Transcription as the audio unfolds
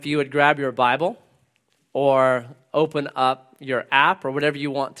If you would grab your Bible or open up your app or whatever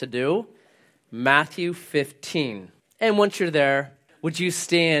you want to do, Matthew 15. And once you're there, would you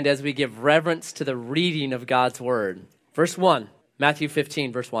stand as we give reverence to the reading of God's word? Verse 1, Matthew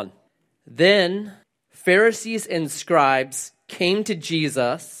 15, verse 1. Then Pharisees and scribes came to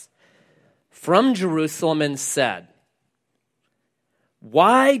Jesus from Jerusalem and said,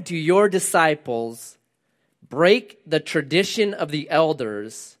 "Why do your disciples break the tradition of the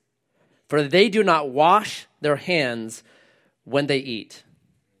elders, for they do not wash their hands when they eat?"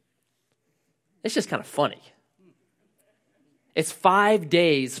 It's just kind of funny. It's 5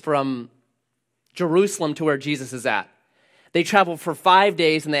 days from Jerusalem to where Jesus is at. They travel for 5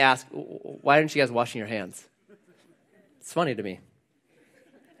 days and they ask, "Why aren't you guys washing your hands?" It's funny to me.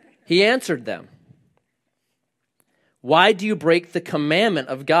 He answered them, "Why do you break the commandment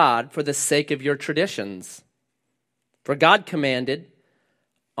of God for the sake of your traditions? For God commanded,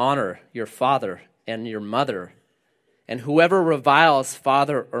 'Honor your father and your mother, and whoever reviles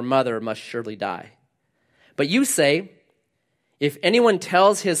father or mother must surely die.' But you say, 'If anyone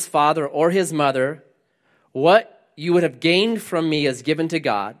tells his father or his mother, what you would have gained from me is given to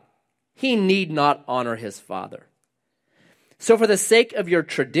God, he need not honor his father.' So for the sake of your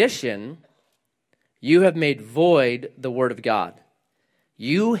tradition, you have made void the word of God.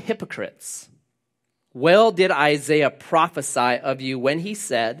 You hypocrites! Well did Isaiah prophesy of you when he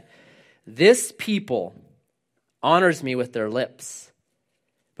said, 'This people honors me with their lips,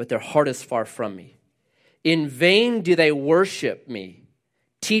 but their heart is far from me. In vain do they worship me,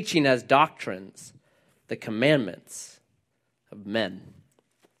 teaching as doctrines the commandments of men.'"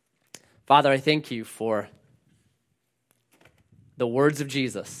 Father, I thank you for the words of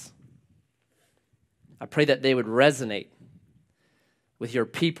Jesus. I pray that they would resonate with your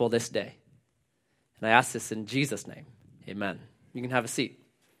people this day. And I ask this in Jesus' name. Amen. You can have a seat.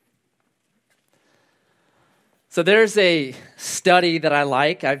 So there's a study that I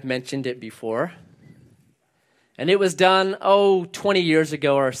like. I've mentioned it before. And it was done, 20 years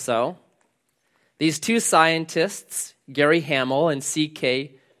ago or so. These two scientists, Gary Hamel and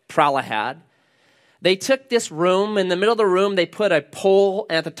C.K. Pralahad, they took this room. In the middle of the room, they put a pole.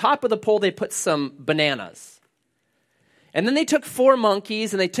 And at the top of the pole, they put some bananas. And then they took 4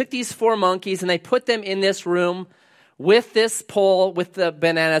 monkeys, and they took these 4 monkeys, and they put them in this room with this pole with the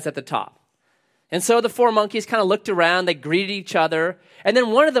bananas at the top. And so the 4 monkeys kind of looked around, they greeted each other, and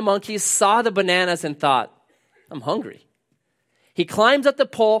then one of the monkeys saw the bananas and thought, "I'm hungry." He climbs up the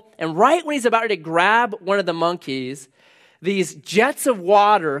pole, and right when he's about to grab one of the monkeys, these jets of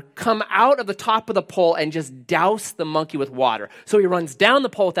water come out of the top of the pole and just douse the monkey with water. So he runs down the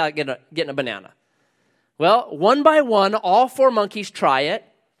pole without getting a banana. Well, one by one, all 4 monkeys try it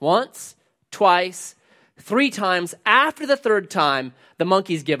once, twice, 3 times. After the 3rd time, the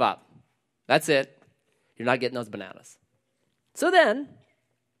monkeys give up. That's it. You're not getting those bananas. So then,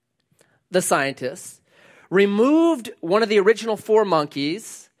 the scientists removed one of the original 4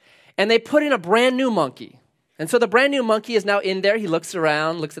 monkeys, and they put in a brand new monkey. And so the brand new monkey is now in there. He looks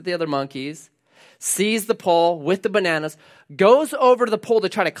around, looks at the other monkeys, sees the pole with the bananas, goes over to the pole to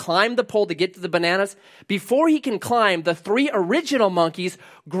try to climb the pole to get to the bananas. Before he can climb, the 3 original monkeys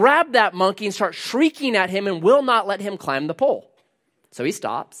grab that monkey and start shrieking at him and will not let him climb the pole. So he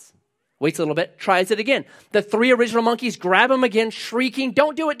stops, waits a little bit, tries it again. The 3 original monkeys grab him again, shrieking,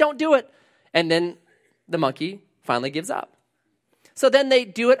 "Don't do it, don't do it." And then the monkey finally gives up. So then they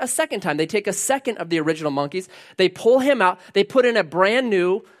do it a second time. They take a second of the original monkeys, they pull him out, they put in a brand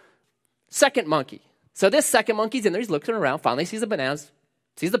new second monkey. So this second monkey's in there, he's looking around, finally sees the bananas,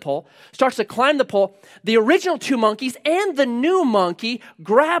 sees the pole, starts to climb the pole. The original 2 monkeys and the new monkey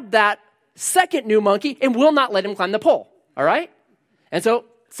grab that second new monkey and will not let him climb the pole, all right? And so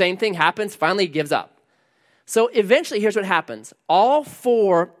same thing happens, finally he gives up. So eventually, here's what happens. All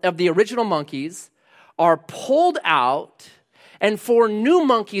 4 of the original monkeys are pulled out, and 4 new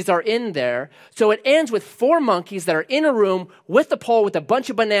monkeys are in there. So it ends with 4 monkeys that are in a room with a pole with a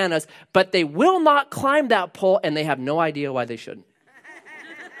bunch of bananas, but they will not climb that pole, and they have no idea why they shouldn't.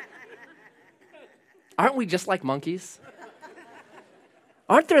 Aren't we just like monkeys?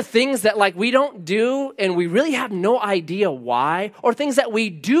 Aren't there things that we don't do and we really have no idea why? Or things that we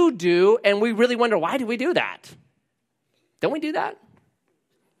do and we really wonder, why do we do that? Don't we do that?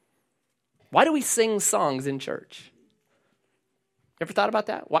 Why do we sing songs in church? Ever thought about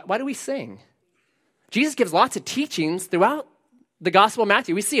that? Why do we sing? Jesus gives lots of teachings throughout the Gospel of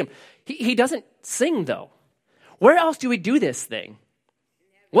Matthew. We see him. He doesn't sing, though. Where else do we do this thing?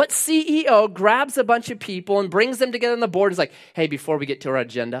 What CEO grabs a bunch of people and brings them together on the board and is like, "Hey, before we get to our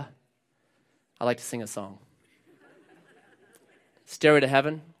agenda, I'd like to sing a song." Stairway to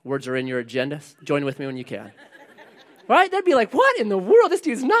Heaven, Words are in your agenda. Join with me when you can. Right? They'd be like, what in the world? This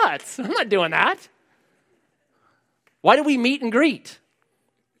dude's nuts. I'm not doing that. Why do we meet and greet?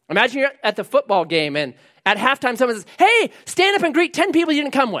 Imagine you're at the football game and at halftime someone says, hey, stand up and greet 10 people you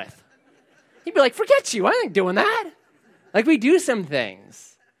didn't come with. You'd be like, forget you. I ain't doing that. Like we do some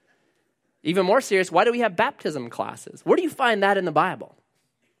things. Even more serious, why do we have baptism classes? Where do you find that in the Bible?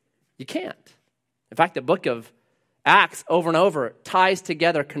 You can't. In fact, the book of Acts over and over ties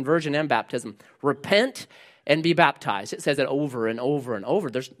together conversion and baptism. Repent and be baptized. It says it over and over and over.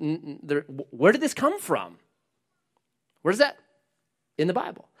 Where did this come from? Where's that? In the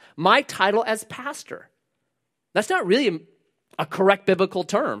Bible. My title as pastor. That's not really a correct biblical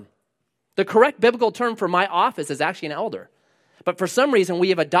term. The correct biblical term for my office is actually an elder. But for some reason, we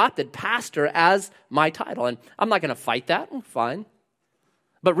have adopted pastor as my title. And I'm not going to fight that. Fine.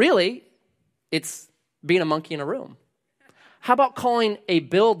 But really, it's being a monkey in a room. How about calling a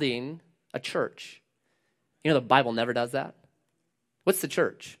building a church? You know, the Bible never does that. What's the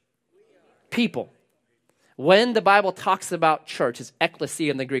church? People. When the Bible talks about church, it's ecclesia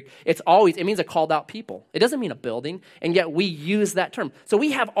in the Greek, it means a called out people. It doesn't mean a building, and yet we use that term. So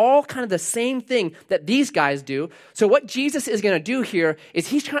we have all kind of the same thing that these guys do. So what Jesus is going to do here is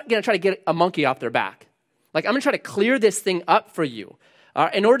he's going to try to get a monkey off their back. Like, I'm going to try to clear this thing up for you.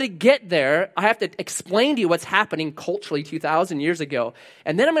 In order to get there, I have to explain to you what's happening culturally 2,000 years ago,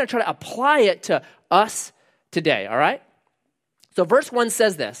 and then I'm going to try to apply it to us today, all right? So verse 1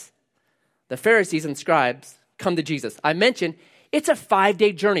 says this. The Pharisees and scribes come to Jesus. I mentioned it's a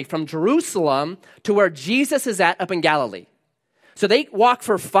 5-day journey from Jerusalem to where Jesus is at up in Galilee. So they walk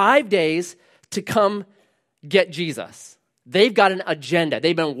for 5 days to come get Jesus. They've got an agenda.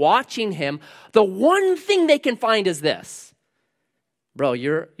 They've been watching him. The one thing they can find is this. Bro,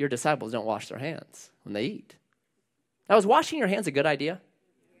 your disciples don't wash their hands when they eat. Now, is washing your hands a good idea?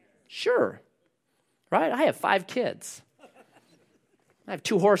 Sure. Right? I have 5 kids. I have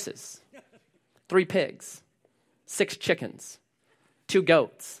 2 horses. 3 pigs, 6 chickens, 2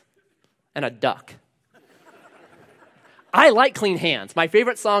 goats, and a duck. I like clean hands. My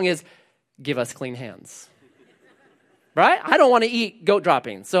favorite song is Give Us Clean Hands. Right? I don't want to eat goat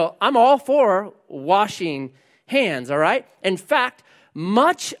droppings. So I'm all for washing hands, all right? In fact,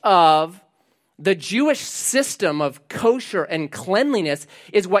 much of the Jewish system of kosher and cleanliness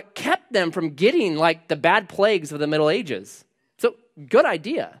is what kept them from getting like the bad plagues of the Middle Ages. So good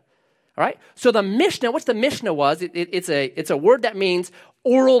idea. All right. So the Mishnah, what's the Mishnah was? It's a word that means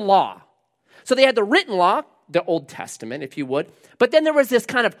oral law. So they had the written law, the Old Testament, if you would. But then there was this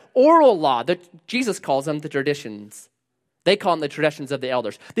kind of oral law that Jesus calls them the traditions. They call them the traditions of the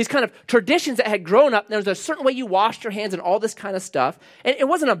elders. These kind of traditions that had grown up. There's a certain way you washed your hands and all this kind of stuff. And it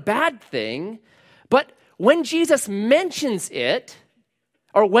wasn't a bad thing. But when Jesus mentions it,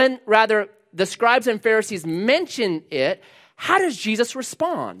 or when rather the scribes and Pharisees mention it, how does Jesus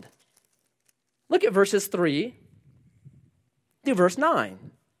respond? Look at verses 3 through verse 9.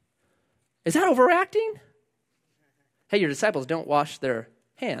 Is that overacting? Hey, your disciples don't wash their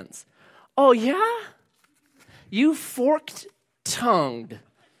hands. Oh, yeah? You forked-tongued,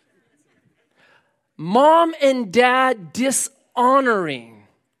 mom and dad dishonoring,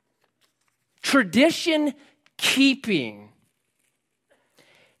 tradition-keeping,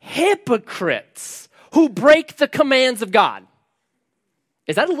 hypocrites who break the commands of God.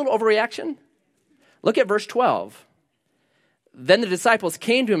 Is that a little overreaction? Look at verse 12. Then the disciples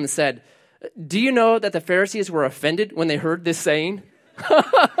came to him and said, do you know that the Pharisees were offended when they heard this saying?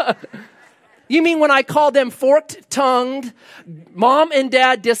 You mean when I called them forked-tongued, mom and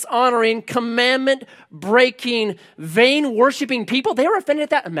dad dishonoring, commandment-breaking, vain-worshiping people? They were offended at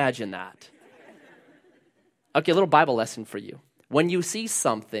that? Imagine that. Okay, a little Bible lesson for you. When you see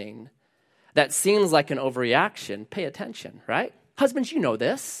something that seems like an overreaction, pay attention, right? Husbands, you know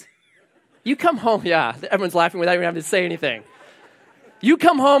this. You come home, yeah, everyone's laughing without even having to say anything. You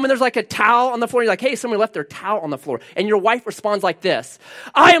come home and there's like a towel on the floor. You're like, hey, someone left their towel on the floor. And your wife responds like this.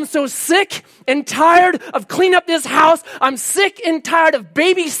 I am so sick and tired of cleaning up this house. I'm sick and tired of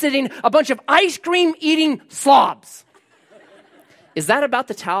babysitting a bunch of ice cream eating slobs. Is that about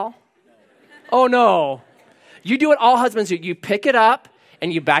the towel? Oh, no. You do what all husbands do. You pick it up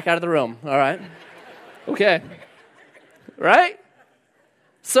and you back out of the room. All right? Okay. Right?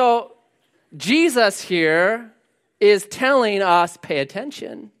 So Jesus here is telling us, pay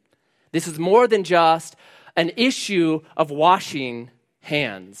attention. This is more than just an issue of washing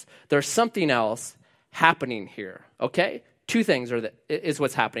hands. There's something else happening here, okay? 2 things is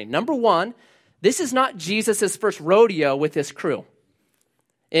what's happening. Number 1, this is not Jesus' first rodeo with his crew.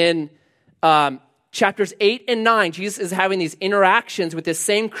 In chapters 8 and 9, Jesus is having these interactions with this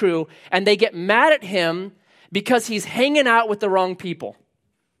same crew, and they get mad at him because he's hanging out with the wrong people.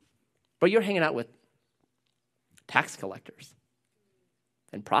 But you're hanging out with tax collectors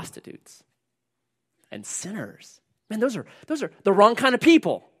and prostitutes and sinners. Man, those are the wrong kind of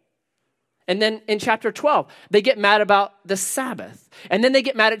people. And then in chapter 12, they get mad about the Sabbath. And then they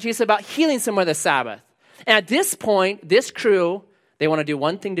get mad at Jesus about healing someone on the Sabbath. And at this point, this crew, they want to do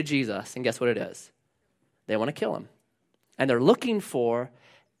one thing to Jesus. And guess what it is? They want to kill him. And they're looking for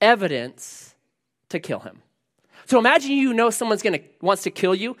evidence to kill him. So imagine someone's wants to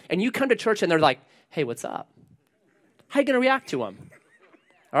kill you, and you come to church and they're like, hey, what's up? How are you going to react to him?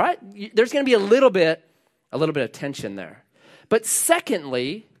 All right? There's going to be a little bit of tension there. But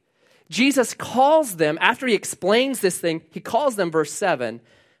secondly, Jesus calls them, after he explains this thing, he calls them, verse 7,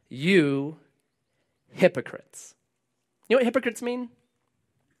 you hypocrites. You know what hypocrites mean?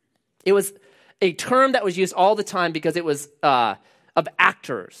 It was a term that was used all the time because it was of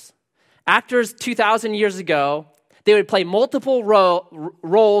actors. Actors 2,000 years ago, they would play multiple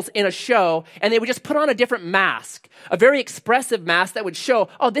roles in a show, and they would just put on a different mask, a very expressive mask that would show,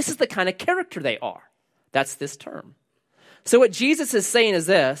 oh, this is the kind of character they are. That's this term. So what Jesus is saying is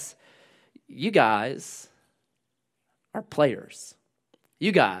this: you guys are players.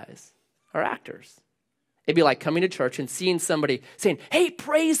 You guys are actors. It'd be like coming to church and seeing somebody saying, hey,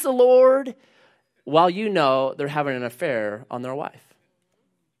 praise the Lord, while you know they're having an affair on their wife.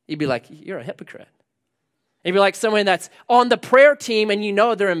 You'd be like, you're a hypocrite. It'd be like someone that's on the prayer team and you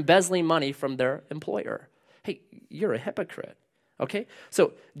know they're embezzling money from their employer. Hey, you're a hypocrite, okay?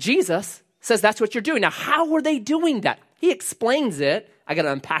 So Jesus says that's what you're doing. Now, how were they doing that? He explains it. I got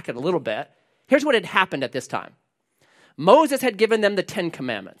to unpack it a little bit. Here's what had happened at this time. Moses had given them the 10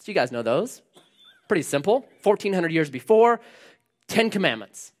 Commandments. You guys know those. Pretty simple. 1,400 years before, 10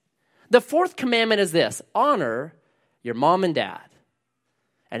 Commandments. The fourth commandment is this: honor your mom and dad,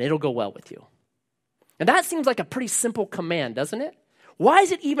 and it'll go well with you. And that seems like a pretty simple command, doesn't it? Why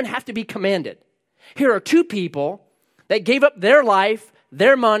does it even have to be commanded? Here are two people that gave up their life,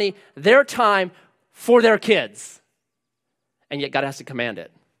 their money, their time for their kids. And yet God has to command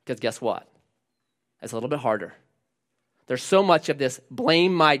it. Because guess what? It's a little bit harder. There's so much of this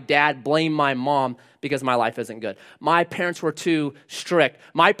blame my dad, blame my mom because my life isn't good. My parents were too strict.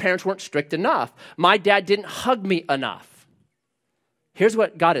 My parents weren't strict enough. My dad didn't hug me enough. Here's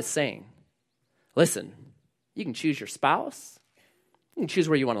what God is saying. Listen, you can choose your spouse. You can choose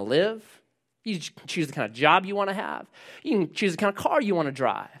where you want to live. You can choose the kind of job you want to have. You can choose the kind of car you want to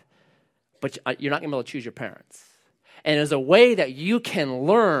drive. But you're not going to be able to choose your parents. And as a way that you can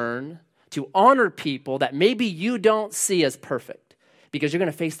learn to honor people that maybe you don't see as perfect, because you're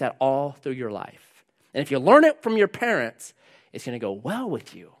going to face that all through your life. And if you learn it from your parents, it's going to go well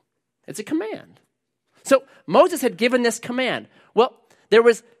with you. It's a command. So Moses had given this command. Well, there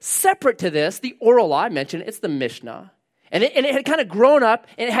was separate to this, the oral law. I mentioned it's the Mishnah. And it had kind of grown up,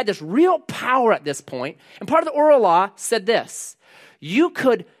 and it had this real power at this point. And part of the oral law said this: you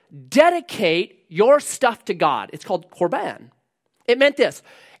could dedicate your stuff to God. It's called korban. It meant this: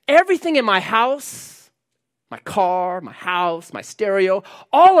 everything in my house, my car, my house, my stereo,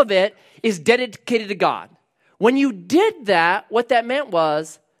 all of it is dedicated to God. When you did that, what that meant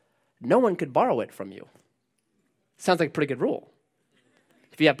was no one could borrow it from you. Sounds like a pretty good rule.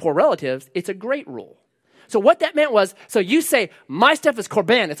 If you have poor relatives, it's a great rule. So what that meant was, so you say, my stuff is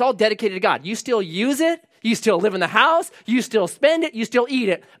korban. It's all dedicated to God. You still use it. You still live in the house. You still spend it. You still eat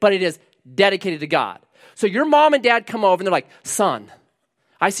it. But it is dedicated to God. So your mom and dad come over and they're like, son,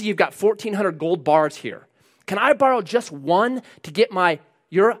 I see you've got 1,400 gold bars here. Can I borrow just one to get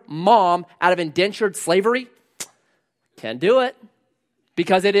your mom out of indentured slavery? Can't do it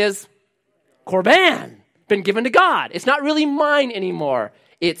because it is korban, been given to God. It's not really mine anymore.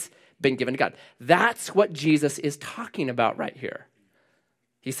 It's been given to God. That's what Jesus is talking about right here.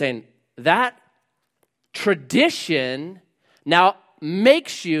 He's saying that tradition now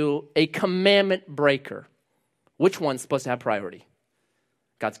makes you a commandment breaker. Which one's supposed to have priority?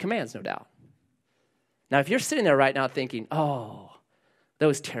 God's commands, no doubt. Now, if you're sitting there right now thinking, oh,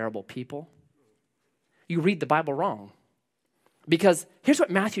 those terrible people, you read the Bible wrong. Because here's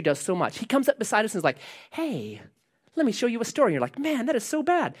what Matthew does so much. He comes up beside us and is like, hey, let me show you a story. And you're like, man, that is so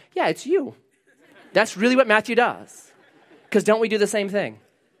bad. Yeah, it's you. That's really what Matthew does. Because don't we do the same thing?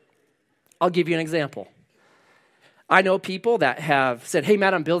 I'll give you an example. I know people that have said, hey,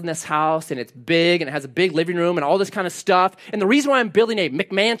 Matt, I'm building this house, and it's big, and it has a big living room, and all this kind of stuff. And the reason why I'm building a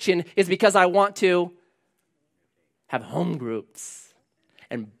McMansion is because I want to have home groups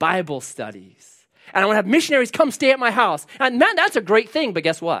and Bible studies. And I want to have missionaries come stay at my house. And man, that's a great thing, but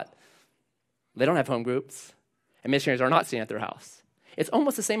guess what? They don't have home groups, and missionaries are not seen at their house. It's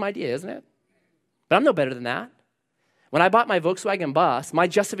almost the same idea, isn't it? But I'm no better than that. When I bought my Volkswagen bus, my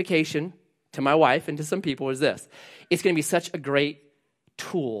justification to my wife and to some people was this: it's going to be such a great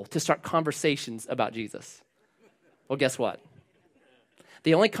tool to start conversations about Jesus. Well, guess what?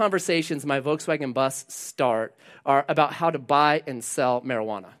 The only conversations my Volkswagen bus start are about how to buy and sell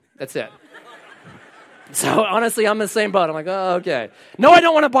marijuana. That's it. So honestly, I'm in the same boat. I'm like, oh, okay. No, I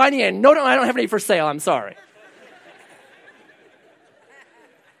don't want to buy any. No, I don't have any for sale. I'm sorry.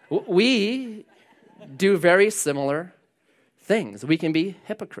 We do very similar things. We can be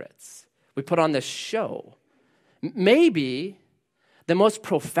hypocrites. We put on this show. Maybe the most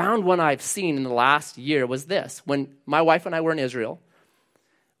profound one I've seen in the last year was this. When my wife and I were in Israel,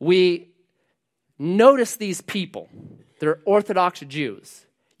 we noticed these people. They're Orthodox Jews.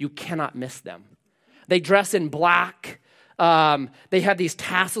 You cannot miss them. They dress in black. They have these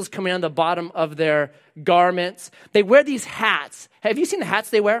tassels coming on the bottom of their garments. They wear these hats. Have you seen the hats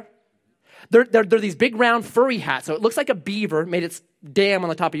they wear? They're these big round furry hats. So it looks like a beaver made its dam on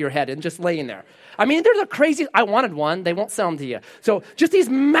the top of your head and just laying there. I mean, they're the craziest. I wanted one. They won't sell them to you. So just these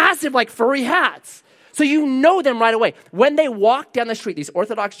massive like furry hats. So you know them right away. When they walk down the street, these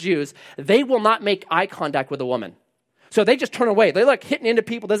Orthodox Jews, they will not make eye contact with a woman. So they just turn away. They're like hitting into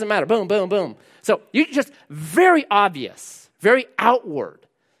people. Doesn't matter. Boom, boom, boom. So you just very obvious, very outward.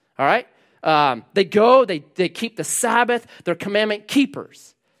 All right? They go, they keep the Sabbath. They're commandment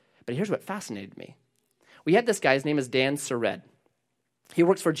keepers. But here's what fascinated me. We had this guy. His name is Dan Sered. He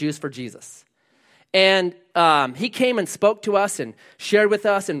works for Jews for Jesus. And he came and spoke to us and shared with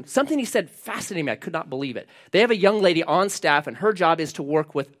us. And something he said fascinated me. I could not believe it. They have a young lady on staff, and her job is to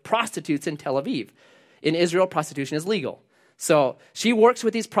work with prostitutes in Tel Aviv. In Israel, prostitution is legal. So she works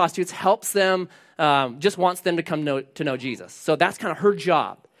with these prostitutes, helps them, just wants them to come to know Jesus. So that's kind of her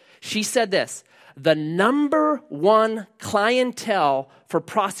job. She said this: the number one clientele for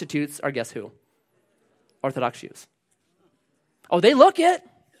prostitutes are, guess who? Orthodox Jews. Oh, they look it.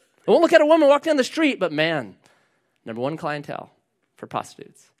 They won't look at a woman walk down the street, but man, number one clientele for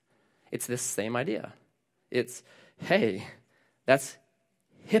prostitutes. It's this same idea. It's, hey, that's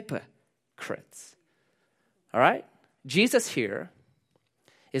hypocrites. All right? Jesus here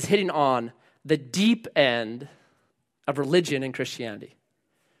is hitting on the deep end of religion and Christianity.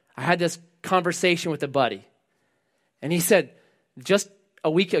 I had this conversation with a buddy, and he said, just a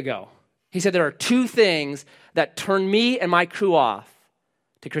week ago, he said there are two things that turn me and my crew off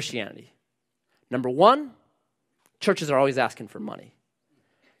to Christianity. Number one, churches are always asking for money.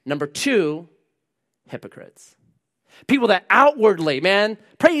 Number two, hypocrites. People that outwardly, man,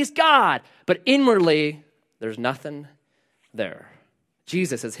 praise God, but inwardly, there's nothing there.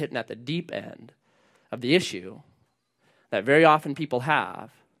 Jesus is hitting at the deep end of the issue that very often people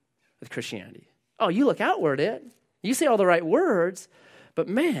have with Christianity. Oh, you look outward it. You say all the right words, but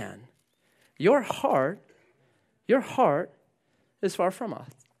man, your heart is far from us.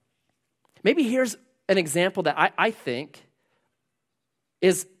 Maybe here's an example that I think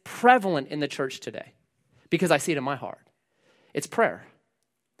is prevalent in the church today because I see it in my heart. It's prayer.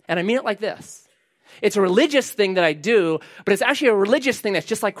 And I mean it like this. It's a religious thing that I do, but it's actually a religious thing that's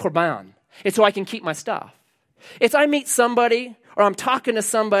just like Korban. It's so I can keep my stuff. It's I meet somebody or I'm talking to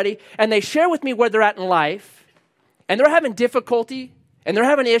somebody and they share with me where they're at in life and they're having difficulty and they're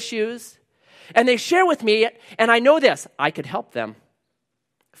having issues and they share with me and I know this, I could help them.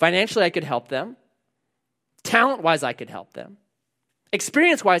 Financially, I could help them. Talent-wise, I could help them.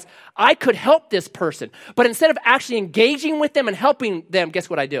 Experience-wise, I could help this person. But instead of actually engaging with them and helping them, guess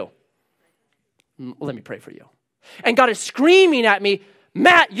what I do? Let me pray for you. And God is screaming at me,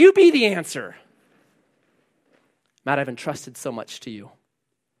 Matt, you be the answer. Matt, I've entrusted so much to you.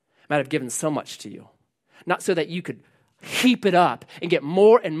 Matt, I've given so much to you. Not so that you could heap it up and get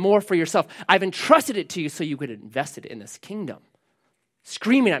more and more for yourself. I've entrusted it to you so you could invest it in this kingdom.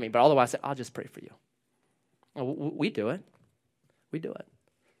 Screaming at me, but all the while I said, I'll just pray for you. Well, we do it. We do it.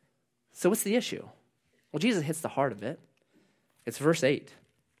 So what's the issue? Well, Jesus hits the heart of it. It's verse 8.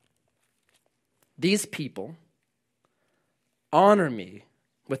 These people honor me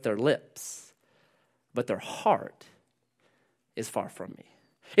with their lips, but their heart is far from me.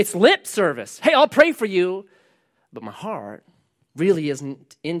 It's lip service. Hey, I'll pray for you, but my heart really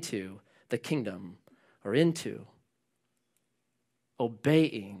isn't into the kingdom or into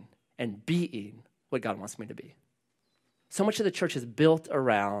obeying and being what God wants me to be. So much of the church is built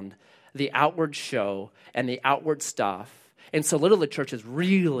around the outward show and the outward stuff. And so little of the church is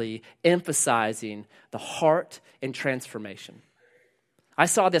really emphasizing the heart and transformation. I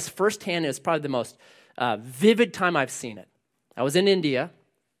saw this firsthand. It was probably the most vivid time I've seen it. I was in India,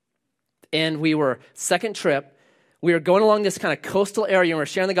 and we were second trip. We were going along this kind of coastal area, and we were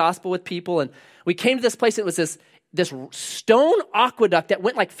sharing the gospel with people, and we came to this place. It was this stone aqueduct that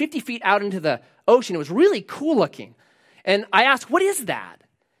went like 50 feet out into the ocean. It was really cool looking. And I asked, what is that?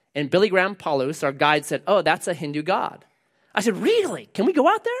 And Billy Graham Paulus, our guide, said, oh, that's a Hindu god. I said, really? Can we go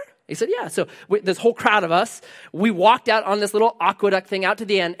out there? He said, yeah. So this whole crowd of us, we walked out on this little aqueduct thing out to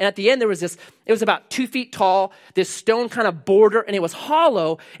the end. And at the end, there was it was about 2 feet tall, this stone kind of border, and it was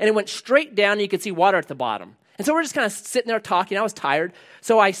hollow, and it went straight down, and you could see water at the bottom. And so we're just kind of sitting there talking. I was tired.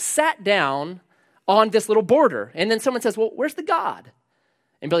 So I sat down on this little border. And then someone says, well, where's the god?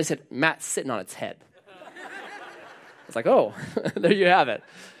 And Billy said, Matt's sitting on its head. It's like, oh, there you have it.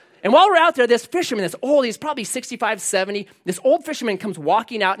 And while we're out there, this fisherman, this old, he's probably 65, 70, this old fisherman comes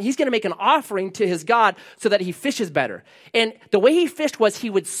walking out, and he's going to make an offering to his God so that he fishes better. And the way he fished was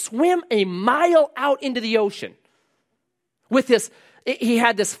he would swim a mile out into the ocean with this. He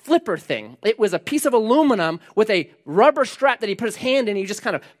had this flipper thing. It was a piece of aluminum with a rubber strap that he put his hand in, and he just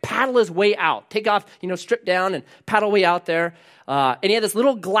kind of paddle his way out, take off, strip down and paddle way out there. And he had this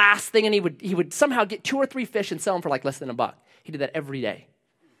little glass thing, and he would somehow get 2 or 3 fish and sell them for like less than $1. He did that every day.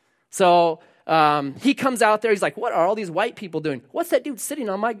 So he comes out there. He's like, what are all these white people doing? What's that dude sitting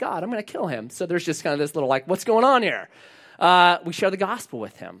on my God? I'm going to kill him. So there's just kind of this little like, what's going on here? We share the gospel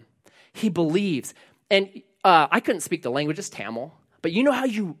with him. He believes. And I couldn't speak the language. It's Tamil. But you know how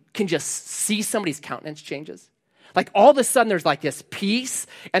you can just see somebody's countenance changes? Like all of a sudden there's like this peace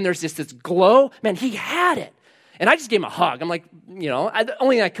and there's just this glow. Man, he had it. And I just gave him a hug. I'm like, the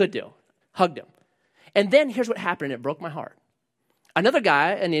only thing I could do, hugged him. And then here's what happened. It broke my heart. Another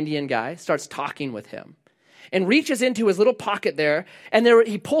guy, an Indian guy, starts talking with him and reaches into his little pocket there, and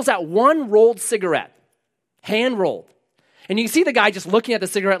he pulls out one rolled cigarette, hand rolled. And you can see the guy just looking at the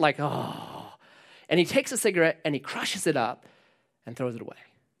cigarette like, oh. And he takes a cigarette and he crushes it up and throws it away.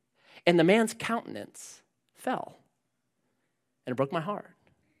 And the man's countenance fell. And it broke my heart.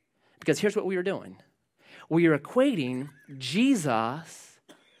 Because here's what we were doing. We were equating Jesus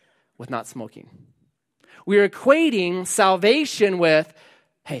with not smoking. We are equating salvation with,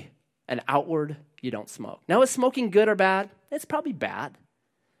 hey, an outward, you don't smoke. Now, is smoking good or bad? It's probably bad.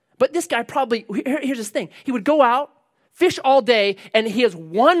 But this guy here's his thing. He would go out, fish all day, and his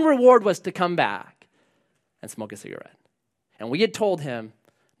one reward was to come back and smoke a cigarette. And we had told him,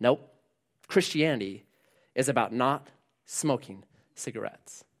 nope, Christianity is about not smoking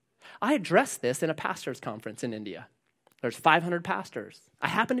cigarettes. I addressed this in a pastor's conference in India. There's 500 pastors. I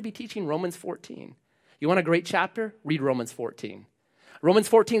happened to be teaching Romans 14. You want a great chapter? Read Romans 14. Romans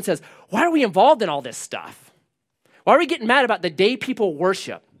 14 says, why are we involved in all this stuff? Why are we getting mad about the day people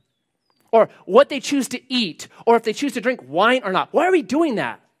worship? Or what they choose to eat? Or if they choose to drink wine or not? Why are we doing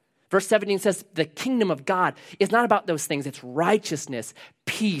that? Verse 17 says, the kingdom of God is not about those things. It's righteousness,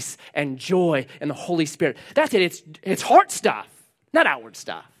 peace, and joy in the Holy Spirit. That's it. It's heart stuff, not outward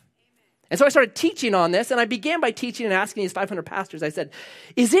stuff. And so I started teaching on this, and I began by teaching and asking these 500 pastors, I said,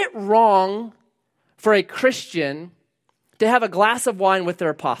 is it wrong for a Christian to have a glass of wine with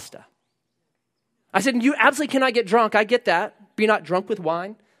their pasta? I said, you absolutely cannot get drunk. I get that. Be not drunk with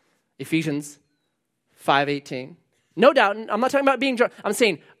wine. Ephesians 5:18. No doubt. I'm not talking about being drunk. I'm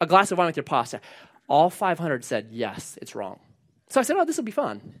saying a glass of wine with your pasta. All 500 said, yes, it's wrong. So I said, oh, this will be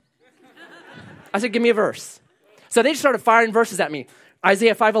fun. I said, give me a verse. So they just started firing verses at me.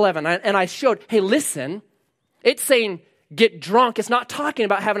 Isaiah 5:11. And I showed, hey, listen, it's saying, get drunk. It's not talking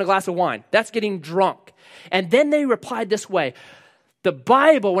about having a glass of wine. That's getting drunk. And then they replied this way. The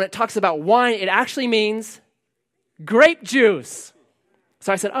Bible, when it talks about wine, it actually means grape juice.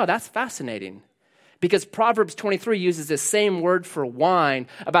 So I said, oh, that's fascinating. Because Proverbs 23 uses this same word for wine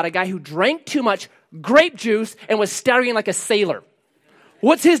about a guy who drank too much grape juice and was staring like a sailor.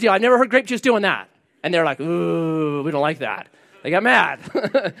 What's his deal? I never heard grape juice doing that. And they're like, ooh, we don't like that. They got mad.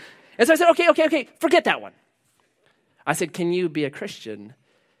 And so I said, okay, forget that one. I said, can you be a Christian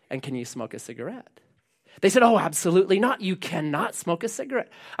and can you smoke a cigarette? They said, oh, absolutely not. You cannot smoke a cigarette.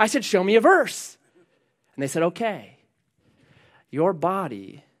 I said, show me a verse. And they said, okay. Your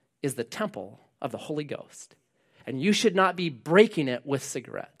body is the temple of the Holy Ghost, and you should not be breaking it with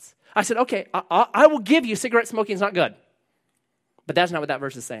cigarettes. I said, okay, I will give you cigarette smoking is not good. But that's not what that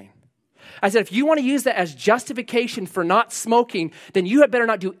verse is saying. I said, if you want to use that as justification for not smoking, then you had better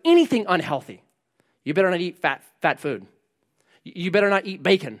not do anything unhealthy. You better not eat fat food. You better not eat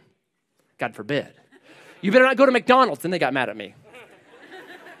bacon. God forbid. You better not go to McDonald's. Then they got mad at me.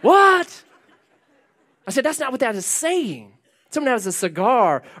 What? I said, that's not what that is saying. Someone who has a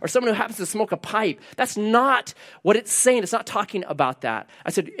cigar or someone who happens to smoke a pipe, that's not what it's saying. It's not talking about that. I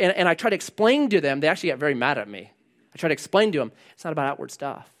said, and I tried to explain to them. They actually got very mad at me. I tried to explain to them, it's not about outward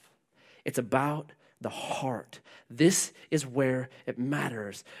stuff. It's about the heart. This is where it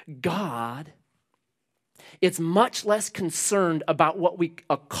matters. God is much less concerned about what we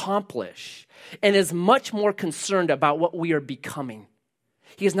accomplish and is much more concerned about what we are becoming.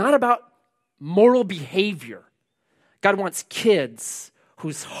 He is not about moral behavior. God wants kids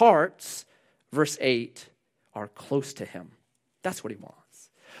whose hearts, verse 8, are close to him. That's what he wants.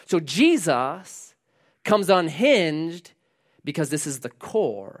 So Jesus comes unhinged because this is the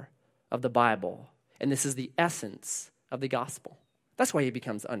core of the Bible, and this is the essence of the gospel. That's why he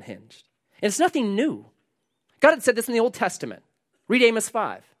becomes unhinged. And it's nothing new. God had said this in the Old Testament. Read Amos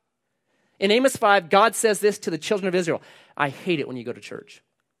 5. In Amos 5, God says this to the children of Israel. I hate it when you go to church.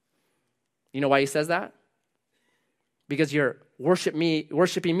 You know why he says that? Because you're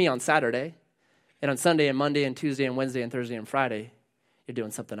worshiping me on Saturday, and on Sunday and Monday and Tuesday and Wednesday and Thursday and Friday, you're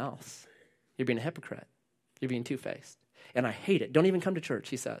doing something else. You're being a hypocrite. You're being two-faced. And I hate it. Don't even come to church,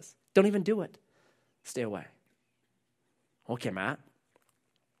 he says. Don't even do it. Stay away. Okay, Matt.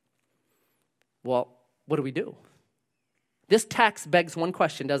 Well, what do we do? This text begs one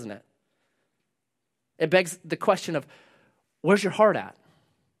question, doesn't it? It begs the question of, where's your heart at?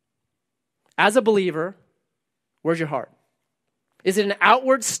 As a believer, where's your heart? Is it an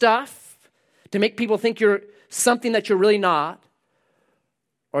outward stuff to make people think you're something that you're really not?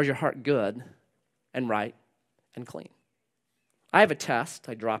 Or is your heart good and right and clean? I have a test,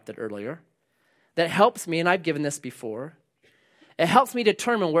 I dropped it earlier, that helps me, and I've given this before. It helps me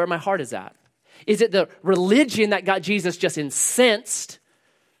determine where my heart is at. Is it the religion that got Jesus just incensed?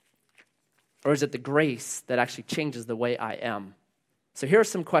 Or is it the grace that actually changes the way I am? So here are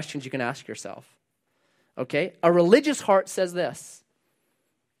some questions you can ask yourself. Okay? A religious heart says this.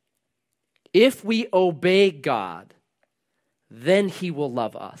 If we obey God, then he will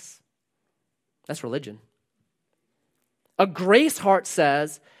love us. That's religion. A grace heart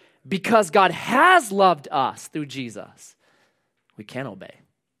says, because God has loved us through Jesus, we can obey.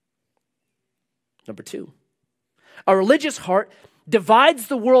 Number 2, a religious heart divides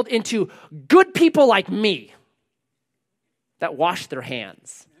the world into good people like me that wash their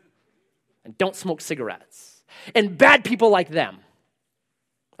hands and don't smoke cigarettes, and bad people like them.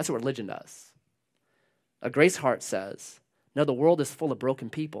 That's what religion does. A grace heart says, no, the world is full of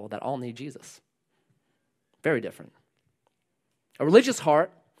broken people that all need Jesus. Very different. A religious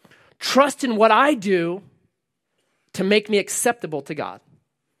heart trusts in what I do to make me acceptable to God.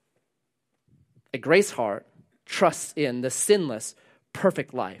 A grace heart trusts in the sinless,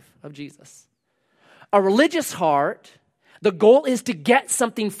 perfect life of Jesus. A religious heart, the goal is to get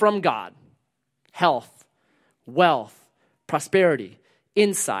something from God. Health, wealth, prosperity,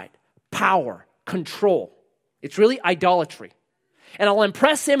 insight, power, control. It's really idolatry. And I'll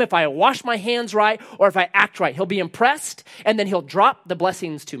impress him if I wash my hands right or if I act right. He'll be impressed, and then he'll drop the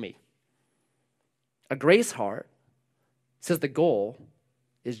blessings to me. A grace heart says the goal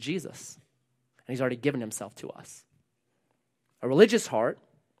is Jesus, and he's already given himself to us. A religious heart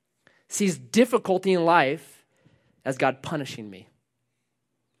sees difficulty in life as God punishing me.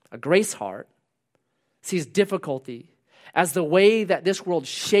 A grace heart sees difficulty as the way that this world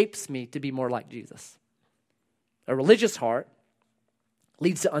shapes me to be more like Jesus. A religious heart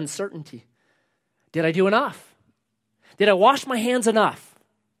leads to uncertainty. Did I do enough? Did I wash my hands enough?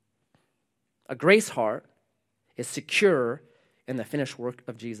 A grace heart is secure in the finished work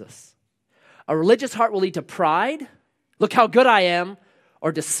of Jesus. A religious heart will lead to pride, look how good I am,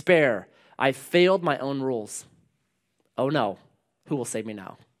 or despair. I failed my own rules. Oh no, who will save me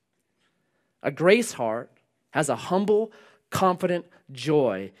now? A grace heart has a humble, confident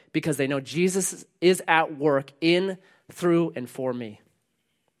joy because they know Jesus is at work in, through, and for me.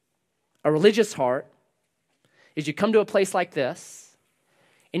 A religious heart is you come to a place like this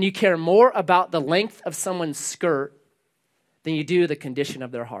and you care more about the length of someone's skirt than you do the condition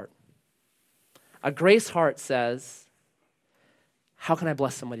of their heart. A grace heart says, how can I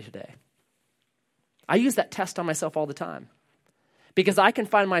bless somebody today? I use that test on myself all the time because I can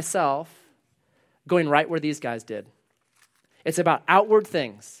find myself going right where these guys did. It's about outward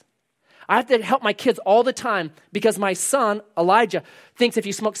things. I have to help my kids all the time because my son, Elijah, thinks if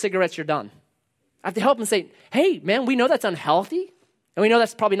you smoke cigarettes, you're done. I have to help him say, hey, man, we know that's unhealthy, and we know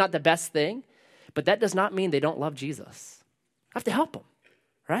that's probably not the best thing, but that does not mean they don't love Jesus. I have to help them,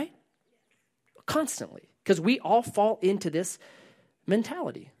 right? Constantly, because we all fall into this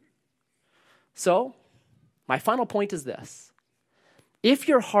mentality. So, my final point is this. If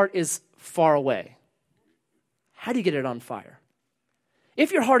your heart is far away, how do you get it on fire?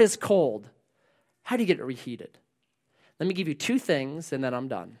 If your heart is cold, how do you get it reheated? Let me give you 2 things and then I'm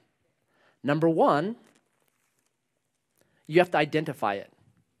done. Number 1, you have to identify it.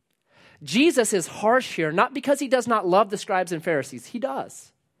 Jesus is harsh here, not because he does not love the scribes and Pharisees. He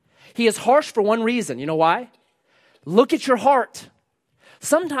does. He is harsh for one reason. You know why? Look at your heart.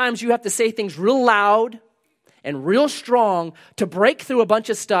 Sometimes you have to say things real loud and real strong to break through a bunch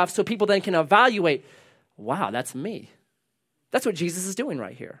of stuff so people then can evaluate, wow, that's me. That's what Jesus is doing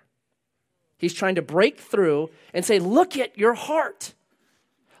right here. He's trying to break through and say, look at your heart.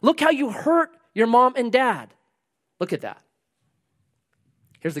 Look how you hurt your mom and dad. Look at that.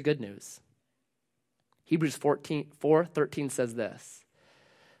 Here's the good news. Hebrews 4:13 says this.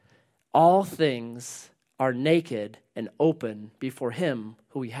 All things are naked and open before him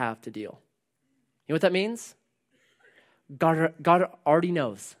who we have to deal. You know what that means? God already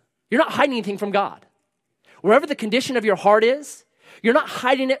knows. You're not hiding anything from God. Wherever the condition of your heart is, you're not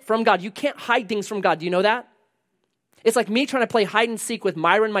hiding it from God. You can't hide things from God. Do you know that? It's like me trying to play hide and seek with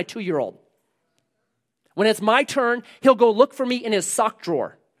Myron, my 2-year-old. When it's my turn, he'll go look for me in his sock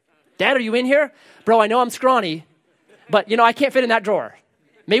drawer. Dad, are you in here? Bro, I know I'm scrawny, but I can't fit in that drawer.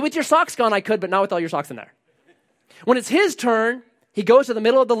 Maybe with your socks gone I could, but not with all your socks in there. When it's his turn, he goes to the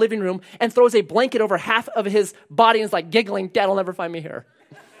middle of the living room and throws a blanket over half of his body and is like giggling, Dad will never find me here.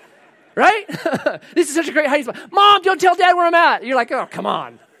 Right? This is such a great hiding spot. Mom, don't tell Dad where I'm at. You're like, oh, come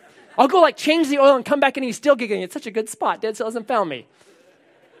on. I'll go change the oil and come back and he's still giggling. It's such a good spot. Dad still hasn't found me.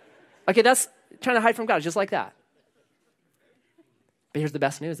 Okay, that's trying to hide from God, just like that. But here's the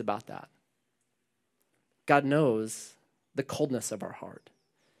best news about that. God knows the coldness of our heart.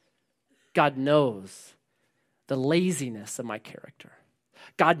 God knows the laziness of my character.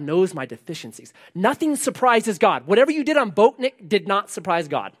 God knows my deficiencies. Nothing surprises God. Whatever you did on Boatnik did not surprise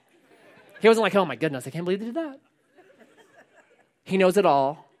God. He wasn't like, oh my goodness, I can't believe they did that. He knows it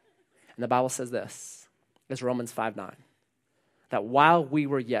all. And the Bible says this, it's Romans 5:9, that while we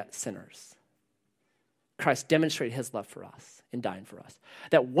were yet sinners, Christ demonstrated his love for us in dying for us.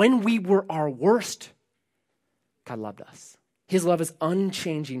 That when we were our worst, God loved us. His love is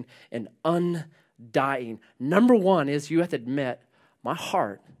unchanging and undying. Number one is you have to admit, my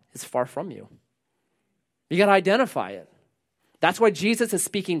heart is far from you. You got to identify it. That's why Jesus is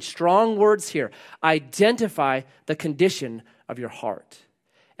speaking strong words here. Identify the condition of your heart.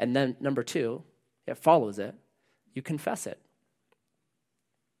 And then number two, it follows it. You confess it.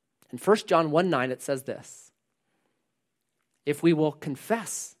 In 1 John 1:9, it says this. If we will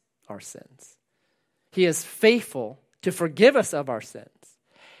confess our sins, he is faithful to forgive us of our sins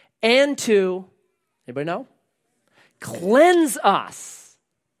and to, anybody know? Cleanse us.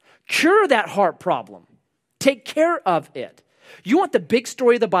 Cure that heart problem. Take care of it. You want the big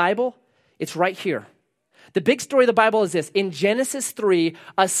story of the Bible? It's right here. The big story of the Bible is this. In Genesis 3,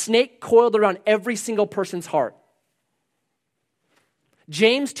 a snake coiled around every single person's heart.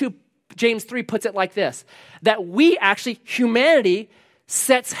 James 3 puts it like this, that we actually, humanity,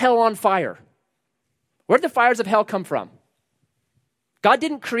 sets hell on fire. Where did the fires of hell come from? God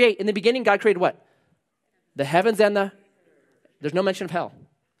didn't create, in the beginning, God created what? The heavens and there's no mention of hell.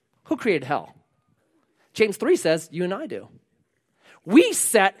 Who created hell? James 3 says, you and I do. We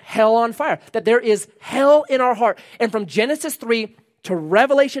set hell on fire, that there is hell in our heart. And from Genesis 3 to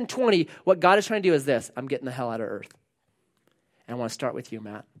Revelation 20, what God is trying to do is this. I'm getting the hell out of earth. And I want to start with you,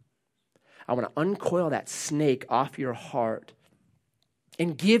 Matt. I want to uncoil that snake off your heart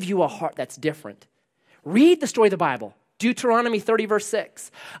and give you a heart that's different. Read the story of the Bible. Deuteronomy 30, verse 6.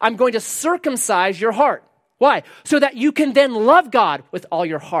 I'm going to circumcise your heart. Why? So that you can then love God with all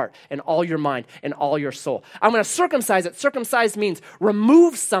your heart and all your mind and all your soul. I'm going to circumcise it. Circumcise means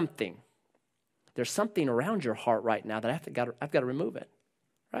remove something. There's something around your heart right now that I've got to remove it,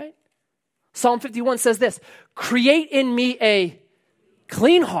 right? Psalm 51 says this, create in me a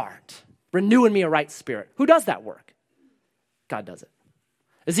clean heart, renew in me a right spirit. Who does that work? God does it.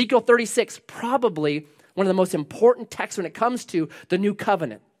 Ezekiel 36, probably one of the most important texts when it comes to the new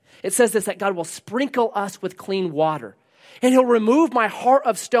covenant. It says this, that God will sprinkle us with clean water, and he'll remove my heart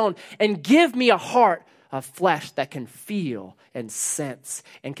of stone and give me a heart of flesh that can feel and sense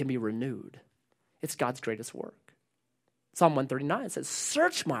and can be renewed. It's God's greatest work. Psalm 139 says,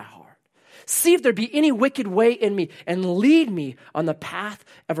 search my heart, see if there be any wicked way in me, and lead me on the path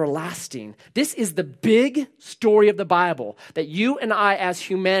everlasting. This is the big story of the Bible, that you and I as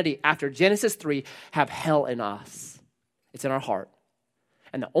humanity, after Genesis 3, have hell in us. It's in our heart.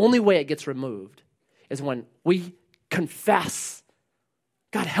 And the only way it gets removed is when we confess,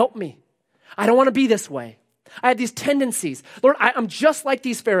 God, help me. I don't want to be this way. I have these tendencies. Lord, I'm just like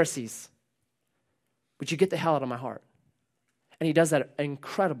these Pharisees. Would you get the hell out of my heart? And he does that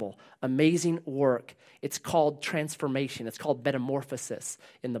incredible, amazing work. It's called transformation. It's called metamorphosis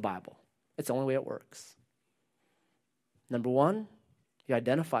in the Bible. It's the only way it works. Number one, you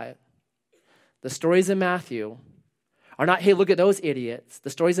identify it. The stories in Matthew are not, hey, look at those idiots. The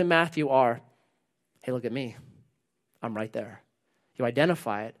stories in Matthew are, hey, look at me. I'm right there. You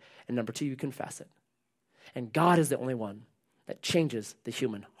identify it, and number two, you confess it. And God is the only one that changes the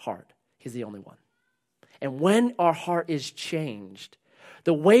human heart. He's the only one. And when our heart is changed,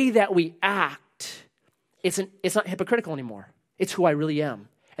 the way that we act, it's not hypocritical anymore. It's who I really am.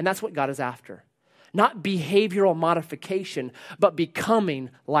 And that's what God is after. Not behavioral modification, but becoming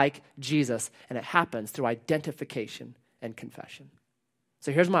like Jesus. And it happens through identification and confession.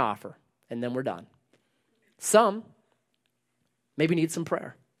 So here's my offer, and then we're done. Some maybe need some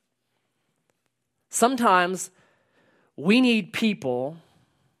prayer. Sometimes we need people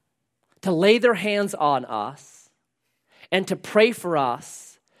to lay their hands on us and to pray for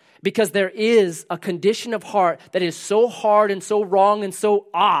us because there is a condition of heart that is so hard and so wrong and so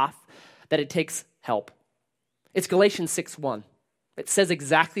off that it takes help. It's Galatians 6:1. It says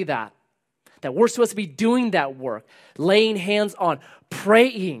exactly that we're supposed to be doing that work, laying hands on,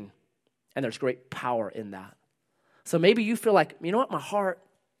 praying, and there's great power in that. So maybe you feel like, you know what, my heart,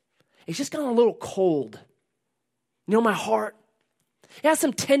 it's just gotten a little cold. You know, my heart, it has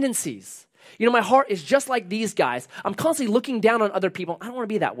some tendencies. You know, my heart is just like these guys. I'm constantly looking down on other people. I don't want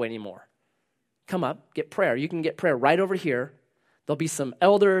to be that way anymore. Come up, get prayer. You can get prayer right over here. There'll be some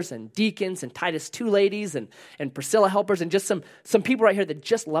elders and deacons and Titus 2 ladies and Priscilla helpers and just some people right here that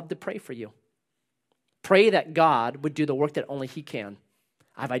just love to pray for you. Pray that God would do the work that only he can.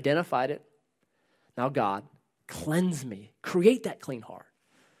 I've identified it. Now God, cleanse me. Create that clean heart.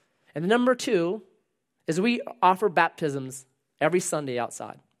 And number two is we offer baptisms every Sunday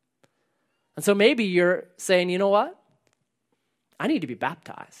outside. And so maybe you're saying, you know what? I need to be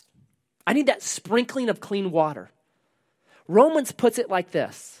baptized. I need that sprinkling of clean water. Romans puts it like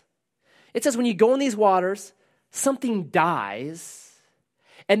this. It says when you go in these waters, something dies,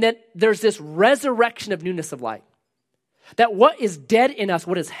 and then there's this resurrection of newness of life. That what is dead in us,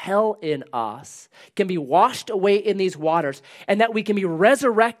 what is hell in us, can be washed away in these waters, and that we can be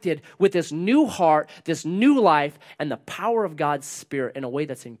resurrected with this new heart, this new life, and the power of God's Spirit in a way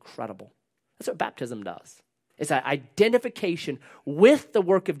that's incredible. That's what baptism does. It's that identification with the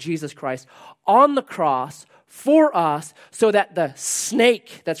work of Jesus Christ on the cross for us so that the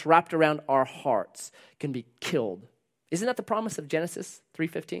snake that's wrapped around our hearts can be killed. Isn't that the promise of Genesis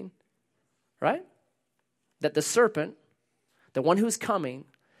 3:15? Right? That the serpent, the one who's coming,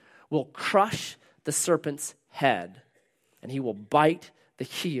 will crush the serpent's head, and he will bite the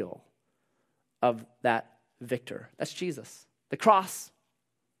heel of that victor. That's Jesus. The cross.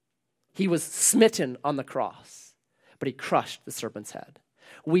 He was smitten on the cross, but he crushed the serpent's head.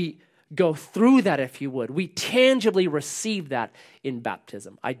 We go through that, if you would. We tangibly receive that in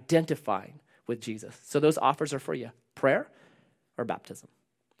baptism, identifying with Jesus. So those offers are for you, prayer or baptism.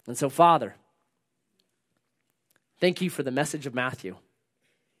 And so, Father, thank you for the message of Matthew.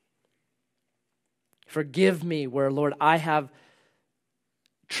 Forgive me where, Lord, I have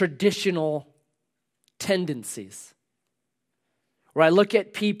traditional tendencies, where I look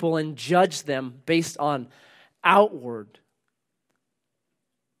at people and judge them based on outward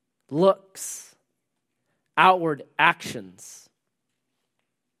looks, outward actions,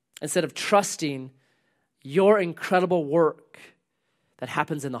 instead of trusting your incredible work that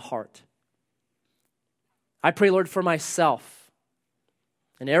happens in the heart. I pray, Lord, for myself,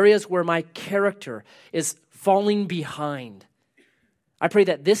 in areas where my character is falling behind. I pray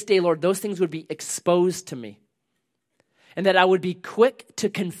that this day, Lord, those things would be exposed to me, and that I would be quick to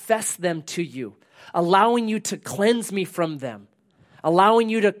confess them to you, allowing you to cleanse me from them, allowing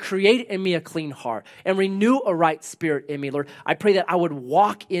you to create in me a clean heart and renew a right spirit in me, Lord. I pray that I would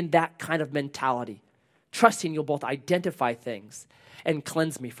walk in that kind of mentality, trusting you'll both identify things and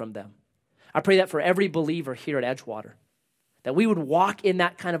cleanse me from them. I pray that for every believer here at Edgewater, that we would walk in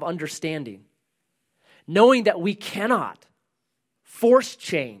that kind of understanding, knowing that we cannot force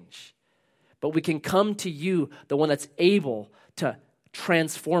change, but we can come to you, the one that's able to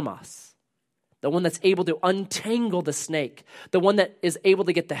transform us, the one that's able to untangle the snake, the one that is able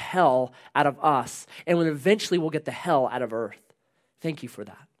to get the hell out of us, and when eventually we'll get the hell out of earth. Thank you for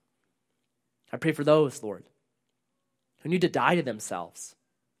that. I pray for those, Lord, who need to die to themselves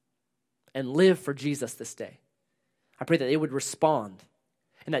and live for Jesus this day. I pray that they would respond,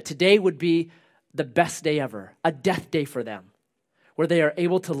 and that today would be the best day ever, a death day for them, where they are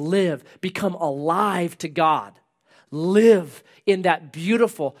able to live, become alive to God, live in that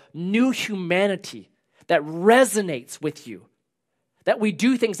beautiful new humanity that resonates with you, that we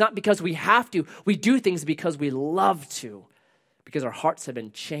do things not because we have to, we do things because we love to, because our hearts have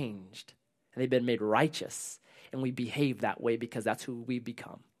been changed and they've been made righteous, and we behave that way because that's who we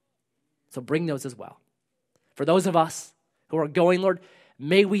become. So bring those as well. For those of us who are going, Lord,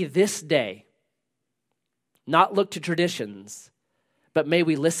 may we this day not look to traditions, but may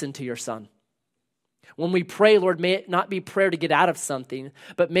we listen to your Son. When we pray, Lord, may it not be prayer to get out of something,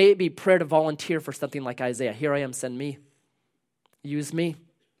 but may it be prayer to volunteer for something like Isaiah. Here I am, send me. Use me.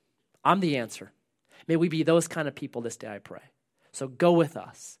 I'm the answer. May we be those kind of people this day, I pray. So go with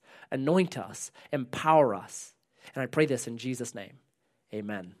us, anoint us, empower us. And I pray this in Jesus' name.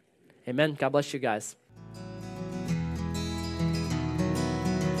 Amen. Amen. God bless you guys.